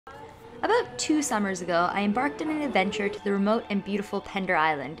About 2 summers ago, I embarked on an adventure to the remote and beautiful Pender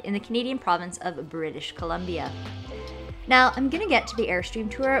Island in the Canadian province of British Columbia. Now, I'm gonna get to the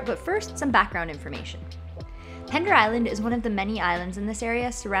Airstream tour, but first, some background information. Pender Island is one of the many islands in this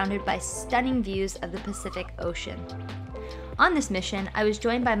area surrounded by stunning views of the Pacific Ocean. On this mission, I was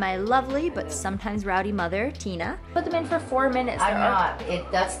joined by my lovely but sometimes rowdy mother, Tina. Put them in for 4 minutes. I'm not.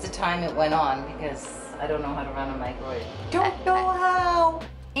 That's the time it went on because I don't know how to run a microwave. Don't know how!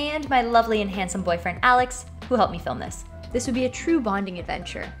 And my lovely and handsome boyfriend, Alex, who helped me film this. This would be a true bonding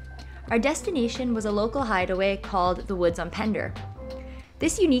adventure. Our destination was a local hideaway called the Woods on Pender.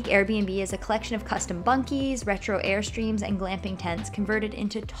 This unique Airbnb is a collection of custom bunkies, retro Airstreams, and glamping tents converted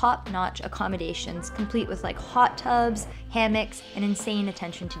into top-notch accommodations, complete with like hot tubs, hammocks, and insane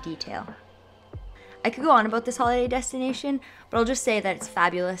attention to detail. I could go on about this holiday destination, but I'll just say that it's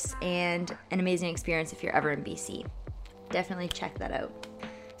fabulous and an amazing experience if you're ever in BC. Definitely check that out.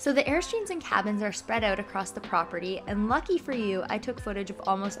 So the Airstreams and cabins are spread out across the property, and lucky for you, I took footage of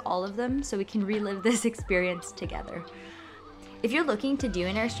almost all of them so we can relive this experience together. If you're looking to do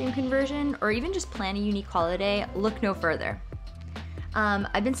an Airstream conversion or even just plan a unique holiday, look no further.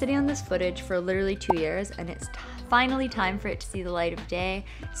 I've been sitting on this footage for literally 2 years and it's finally time for it to see the light of day.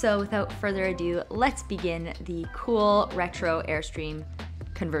 So without further ado, let's begin the cool retro Airstream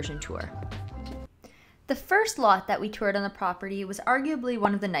conversion tour. The first lot that we toured on the property was arguably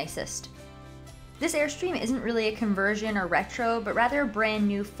one of the nicest. This Airstream isn't really a conversion or retro, but rather a brand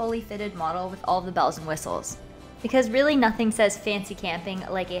new, fully fitted model with all the bells and whistles. Because really nothing says fancy camping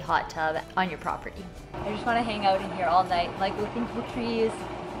like a hot tub on your property. I just want to hang out in here all night, like looking for trees.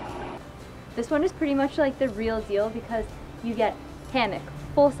 This one is pretty much like the real deal because you get hammock,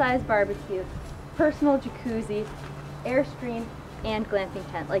 full-size barbecue, personal jacuzzi, Airstream, and glamping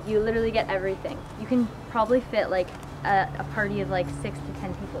tent. Like you literally get everything. You can probably fit like a party of like 6 to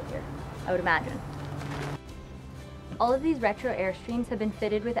 10 people here, I would imagine. All of these retro Airstreams have been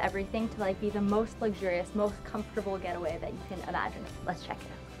fitted with everything to like be the most luxurious, most comfortable getaway that you can imagine. Let's check it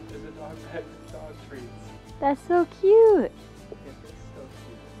out. There's a dog bed with dog treats. That's so cute. It's so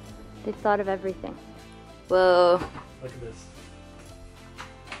cute. They've thought of everything. Whoa. Look at this.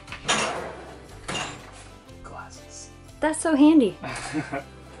 Glasses. That's so handy. Wow,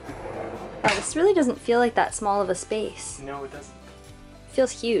 this really doesn't feel like that small of a space. No, it doesn't. It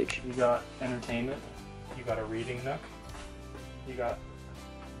feels huge. You got entertainment. You got a reading nook. You got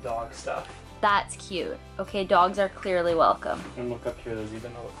dog stuff. That's cute. Okay, dogs are clearly welcome. And look up here, there's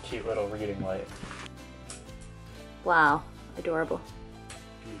even a cute little reading light. Wow, adorable.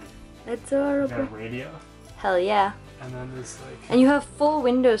 You Adorable. got a radio. Hell yeah. And then there's like And you have full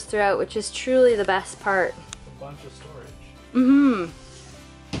windows throughout, which is truly the best part. a bunch of storage. Mm-hmm.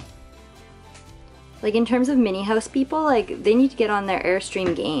 Like in terms of mini house people, like they need to get on their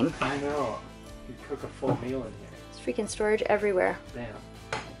Airstream game. I know. You cook a full meal in here. It's freaking storage everywhere. Damn.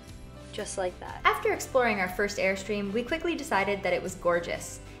 Just like that. After exploring our first Airstream, we quickly decided that it was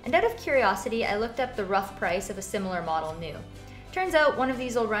gorgeous. And out of curiosity, I looked up the rough price of a similar model new. Turns out one of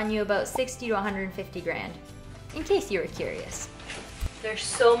these will run you about 60 to 150 grand. In case you were curious. There's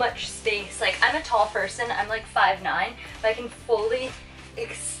so much space. Like I'm a tall person, I'm like 5'9", but I can fully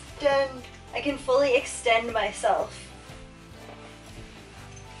extend myself.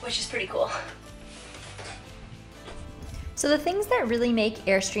 Which is pretty cool. So the things that really make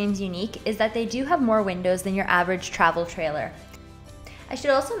Airstreams unique is that they do have more windows than your average travel trailer. I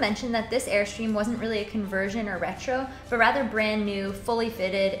should also mention that this Airstream wasn't really a conversion or retro, but rather brand new, fully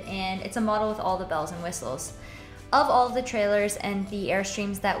fitted, and it's a model with all the bells and whistles. Of all of the trailers and the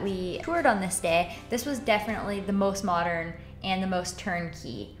Airstreams that we toured on this day, this was definitely the most modern and the most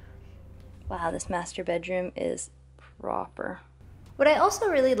turnkey. Wow, this master bedroom is proper. What I also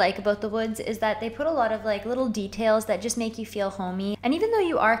really like about the Woods is that they put a lot of like little details that just make you feel homey. And even though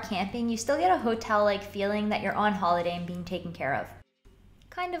you are camping, you still get a hotel-like feeling that you're on holiday and being taken care of.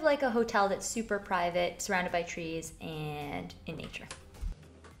 Kind of like a hotel that's super private, surrounded by trees and in nature.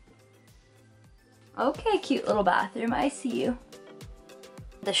 Okay, cute little bathroom, I see you.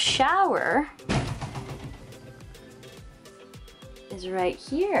 The shower is right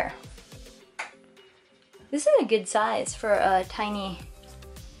here. This is a good size for a tiny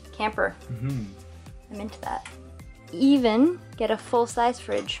camper. Mm-hmm. I'm into that. Even get a full-size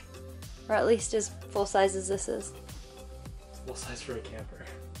fridge, or at least as full-size as this is. Full size for a camper.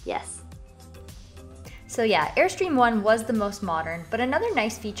 Yes. So yeah, Airstream 1 was the most modern, but another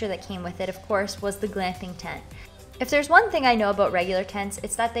nice feature that came with it, of course, was the glamping tent. If there's one thing I know about regular tents,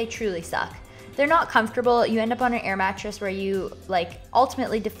 it's that they truly suck. They're not comfortable. You end up on an air mattress where you like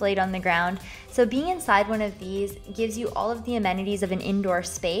ultimately deflate on the ground. So being inside one of these gives you all of the amenities of an indoor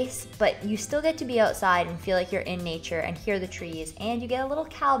space, but you still get to be outside and feel like you're in nature and hear the trees, and you get a little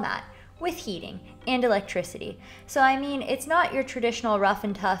cow mat with heating and electricity. So I mean, it's not your traditional rough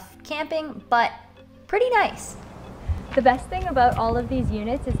and tough camping, but pretty nice. The best thing about all of these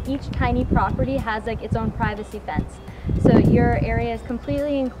units is each tiny property has like its own privacy fence. So your area is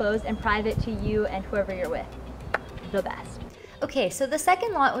completely enclosed and private to you and whoever you're with. The best. Okay, so the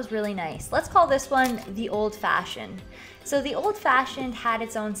second lot was really nice. Let's call this one the Old Fashioned. So the Old Fashioned had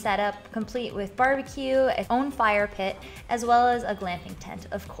its own setup, complete with barbecue, its own fire pit, as well as a glamping tent,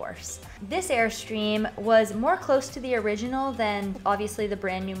 of course. This Airstream was more close to the original than obviously the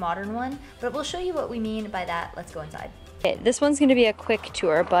brand new modern one, but we'll show you what we mean by that. Let's go inside. Okay, this one's gonna be a quick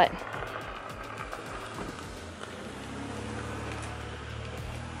tour, but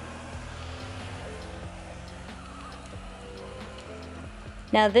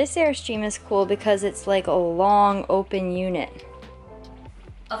now this Airstream is cool because it's like a long open unit.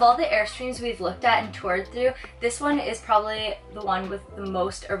 Of all the Airstreams we've looked at and toured through, this one is probably the one with the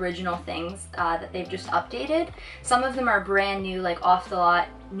most original things that they've just updated. Some of them are brand new, like off the lot,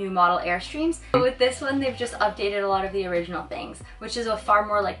 new model Airstreams. But with this one, they've just updated a lot of the original things, which is a far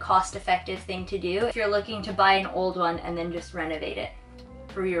more like cost-effective thing to do if you're looking to buy an old one and then just renovate it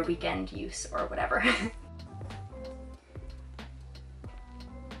for your weekend use or whatever.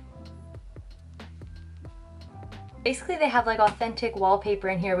 Basically, they have like authentic wallpaper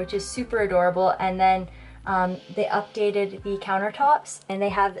in here, which is super adorable, and then they updated the countertops, and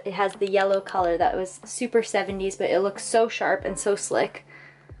it has the yellow color that was super 70s, but it looks so sharp and so slick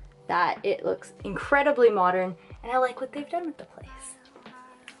that it looks incredibly modern, and I like what they've done with the place.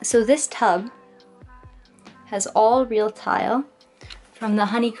 So this tub has all real tile, from the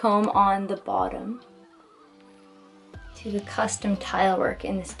honeycomb on the bottom to the custom tile work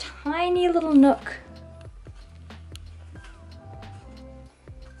in this tiny little nook.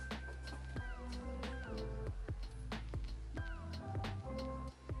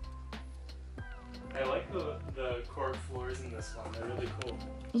 I like the cork floors in this one. They're really cool.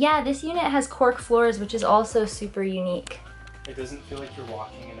 Yeah, this unit has cork floors, which is also super unique. It doesn't feel like you're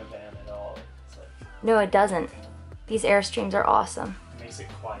walking in a van at all. It's like, No, it doesn't. These Airstreams are awesome. it makes it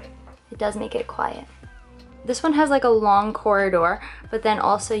quiet. It does make it quiet. This one has like a long corridor, but then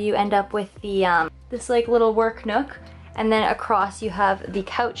also you end up with the this like little work nook, and then across you have the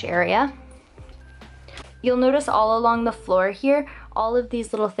couch area. You'll notice all along the floor here, all of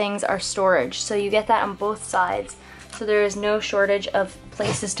these little things are storage, so you get that on both sides. So there is no shortage of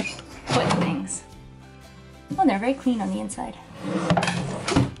places to put things. Oh, and they're very clean on the inside.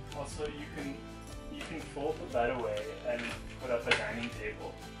 Also, you can fold the bed away and put up a dining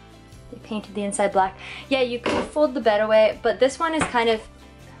table. They painted the inside black. Yeah, you could fold the bed away, but this one is kind of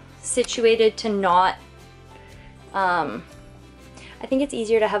situated to not, I think it's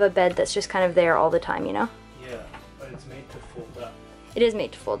easier to have a bed that's just kind of there all the time, you know? Yeah, but it's made to fold up. It is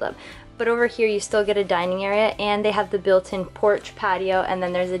made to fold up. But over here you still get a dining area, and they have the built-in porch patio, and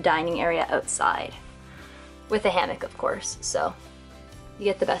then there's a dining area outside. With a hammock, of course, so you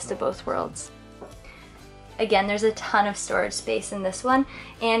get the best of both worlds. Again, there's a ton of storage space in this one,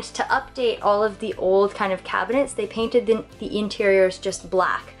 and to update all of the old kind of cabinets, they painted the interiors just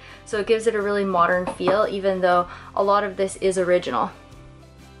black. So it gives it a really modern feel, even though a lot of this is original.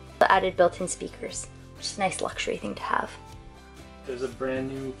 The added built-in speakers, which is a nice luxury thing to have. There's a brand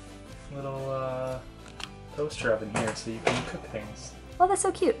new little toaster oven here, so you can cook things. Oh, that's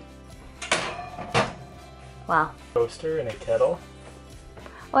so cute. Wow. Toaster and a kettle.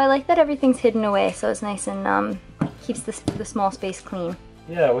 Oh, I like that everything's hidden away, so it's nice and keeps the small space clean.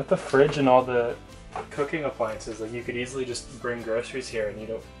 Yeah, with the fridge and all the cooking appliances, like you could easily just bring groceries here and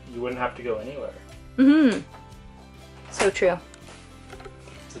you wouldn't have to go anywhere. Mm-hmm. So true.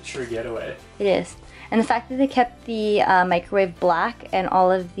 It's a true getaway. It is. And the fact that they kept the microwave black and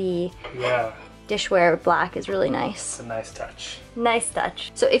all of the dishware black is really nice. It's a nice touch. Nice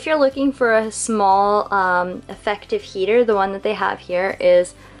touch. So if you're looking for a small effective heater, the one that they have here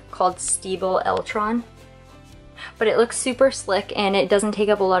is called Stiebel Eltron. But it looks super slick and it doesn't take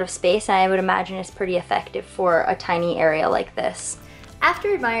up a lot of space, and I would imagine it's pretty effective for a tiny area like this.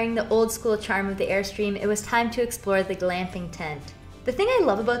 After admiring the old school charm of the Airstream, it was time to explore the glamping tent. The thing I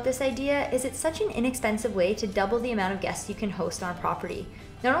love about this idea is it's such an inexpensive way to double the amount of guests you can host on a property.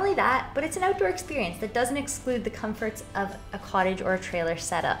 Not only that, but it's an outdoor experience that doesn't exclude the comforts of a cottage or a trailer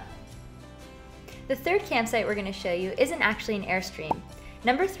setup. The third campsite we're going to show you isn't actually an Airstream.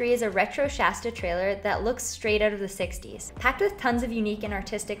 Number 3 is a retro Shasta trailer that looks straight out of the 60s. Packed with tons of unique and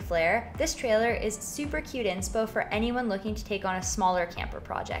artistic flair, this trailer is super cute inspo for anyone looking to take on a smaller camper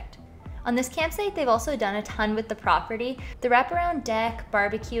project. On this campsite, they've also done a ton with the property. The wraparound deck,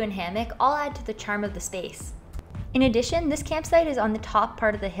 barbecue, and hammock all add to the charm of the space. In addition, this campsite is on the top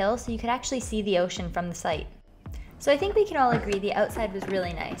part of the hill, so you could actually see the ocean from the site. So I think we can all agree the outside was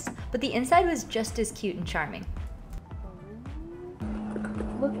really nice, but the inside was just as cute and charming.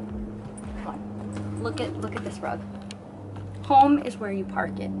 Look at this rug. Home is where you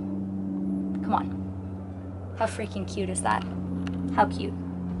park it. Come on. How freaking cute is that? How cute.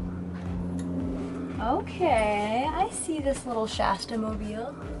 Okay, I see this little Shasta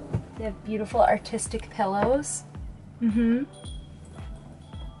mobile. They have beautiful artistic pillows.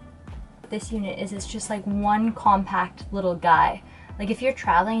 This unit is just like one compact little guy. Like if you're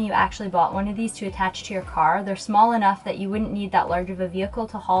traveling and you actually bought one of these to attach to your car, they're small enough that you wouldn't need that large of a vehicle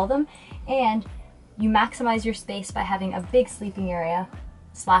to haul them, and you maximize your space by having a big sleeping area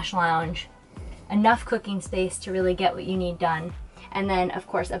 / lounge, enough cooking space to really get what you need done, and then of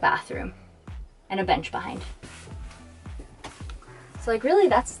course a bathroom and a bench behind. So like really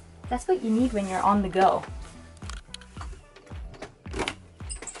that's what you need when you're on the go.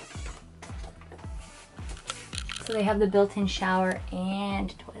 So they have the built-in shower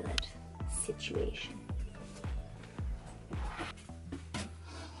and toilet situation.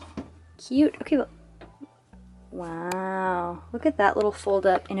 Cute. Okay, well, wow. Look at that little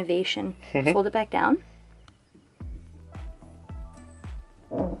fold-up innovation. Fold it back down.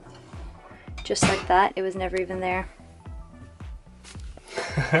 Just like that. It was never even there.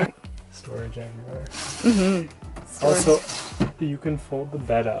 Storage everywhere. Also, you can fold the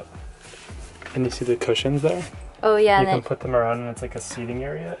bed up. And you see the cushions there? Oh yeah. You can put them around and it's like a seating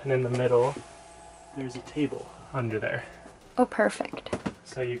area, and in the middle there's a table under there. Oh, perfect.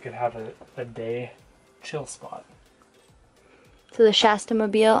 So you could have a day chill spot. So the Shasta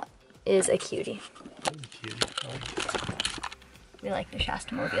mobile is a cutie. We like the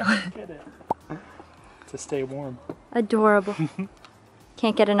Shasta mobile. Get it. To stay warm. Adorable.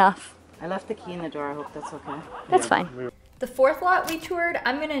 Can't get enough. I left the key in the door. I hope that's okay. That's fine. The fourth lot we toured,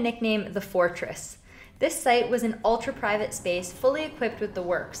 I'm going to nickname the Fortress. This site was an ultra-private space fully equipped with the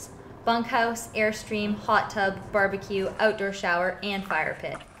works. Bunkhouse, Airstream, hot tub, barbecue, outdoor shower, and fire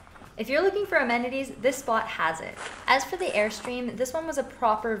pit. If you're looking for amenities, this spot has it. As for the Airstream, this one was a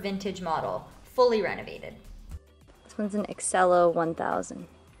proper vintage model, fully renovated. This one's an Excello 1000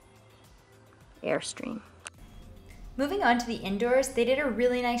 Airstream. Moving on to the indoors, they did a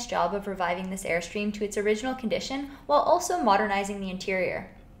really nice job of reviving this Airstream to its original condition while also modernizing the interior.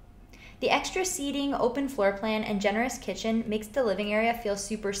 The extra seating, open floor plan, and generous kitchen makes the living area feel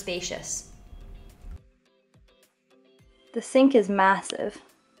super spacious. The sink is massive.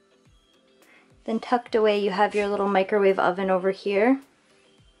 Then tucked away you have your little microwave oven over here,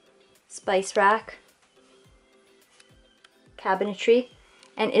 spice rack, cabinetry,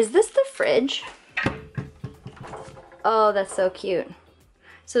 and is this the fridge? Oh, that's so cute.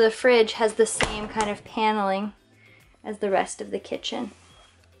 So the fridge has the same kind of paneling as the rest of the kitchen.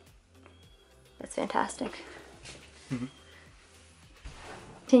 That's fantastic.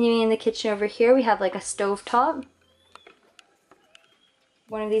 Continuing in the kitchen over here, we have like a stovetop.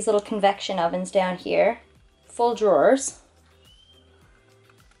 One of these little convection ovens down here. Full drawers.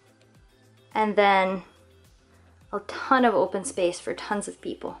 And then a ton of open space for tons of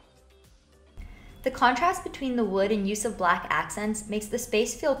people. The contrast between the wood and use of black accents makes the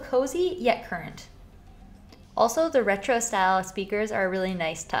space feel cozy yet current. Also, the retro style speakers are a really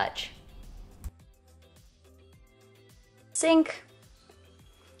nice touch. Sink,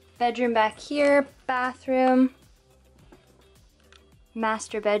 bedroom back here, bathroom,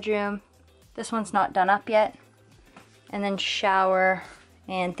 master bedroom. This one's not done up yet. And then shower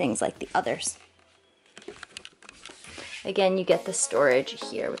and things like the others. Again, you get the storage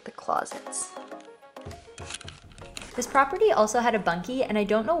here with the closets. This property also had a bunkie, and I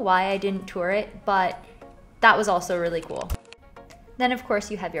don't know why I didn't tour it, but that was also really cool. Then of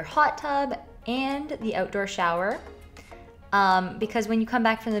course you have your hot tub and the outdoor shower. Because when you come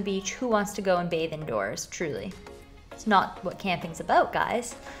back from the beach, who wants to go and bathe indoors, truly? It's not what camping's about,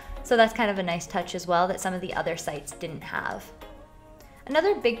 guys. So that's kind of a nice touch as well that some of the other sites didn't have.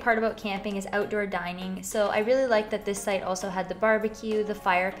 Another big part about camping is outdoor dining, so I really like that this site also had the barbecue, the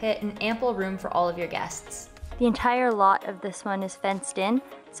fire pit, and ample room for all of your guests. The entire lot of this one is fenced in,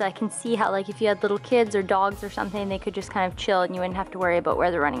 so I can see how, like, if you had little kids or dogs or something, they could just kind of chill and you wouldn't have to worry about where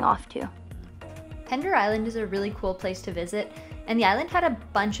they're running off to. Pender Island is a really cool place to visit, and the island had a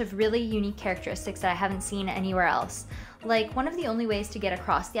bunch of really unique characteristics that I haven't seen anywhere else. Like, one of the only ways to get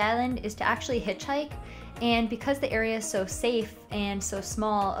across the island is to actually hitchhike, and because the area is so safe and so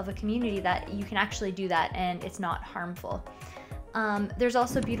small of a community that you can actually do that and it's not harmful. There's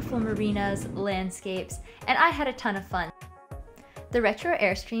also beautiful marinas, landscapes, and I had a ton of fun. The retro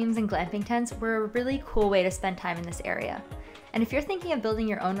Airstreams and glamping tents were a really cool way to spend time in this area. And if you're thinking of building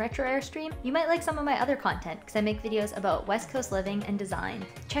your own retro Airstream, you might like some of my other content because I make videos about West Coast living and design.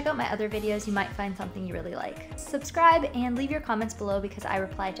 Check out my other videos, you might find something you really like. Subscribe and leave your comments below because I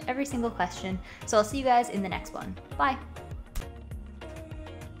reply to every single question. So I'll see you guys in the next one. Bye!